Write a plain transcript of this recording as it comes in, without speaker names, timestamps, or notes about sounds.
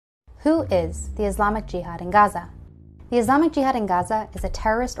Who is the Islamic Jihad in Gaza? The Islamic Jihad in Gaza is a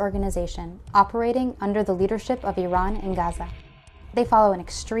terrorist organization operating under the leadership of Iran in Gaza. They follow an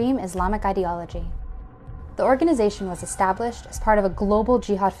extreme Islamic ideology. The organization was established as part of a global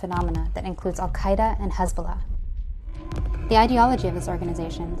jihad phenomena that includes Al-Qaeda and Hezbollah. The ideology of this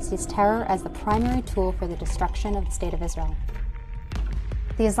organization sees terror as the primary tool for the destruction of the State of Israel.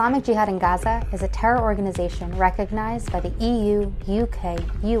 The Islamic Jihad in Gaza is a terror organization recognized by the EU, UK,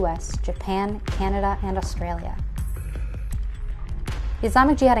 US, Japan, Canada, and Australia. The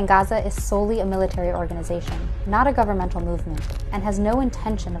Islamic Jihad in Gaza is solely a military organization, not a governmental movement, and has no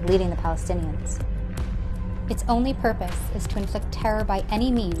intention of leading the Palestinians. Its only purpose is to inflict terror by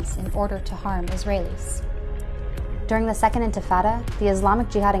any means in order to harm Israelis. During the Second Intifada, the Islamic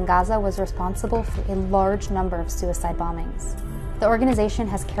Jihad in Gaza was responsible for a large number of suicide bombings. The organization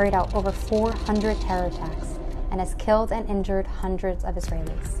has carried out over 400 terror attacks and has killed and injured hundreds of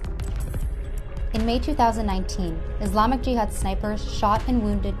Israelis. In May 2019, Islamic Jihad snipers shot and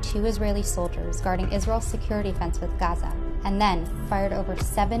wounded 2 Israeli soldiers guarding Israel's security fence with Gaza, and then fired over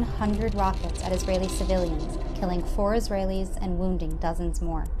 700 rockets at Israeli civilians, killing 4 Israelis and wounding dozens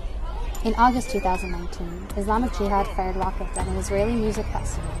more. In August 2019, Islamic Jihad fired rockets at an Israeli music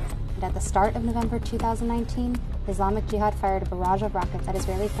festival, and at the start of November 2019, Islamic Jihad fired a barrage of rockets at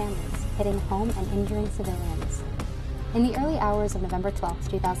Israeli families, hitting home and injuring civilians. In the early hours of November 12,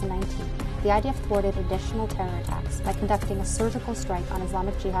 2019, the IDF thwarted additional terror attacks by conducting a surgical strike on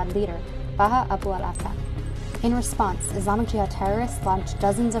Islamic Jihad leader Baha Abu al-Assad. In response, Islamic Jihad terrorists launched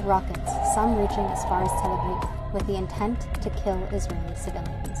dozens of rockets, some reaching as far as Tel Aviv, with the intent to kill Israeli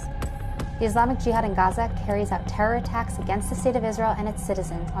civilians. The Islamic Jihad in Gaza carries out terror attacks against the State of Israel and its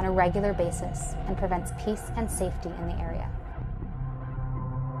citizens on a regular basis and prevents peace and safety in the area.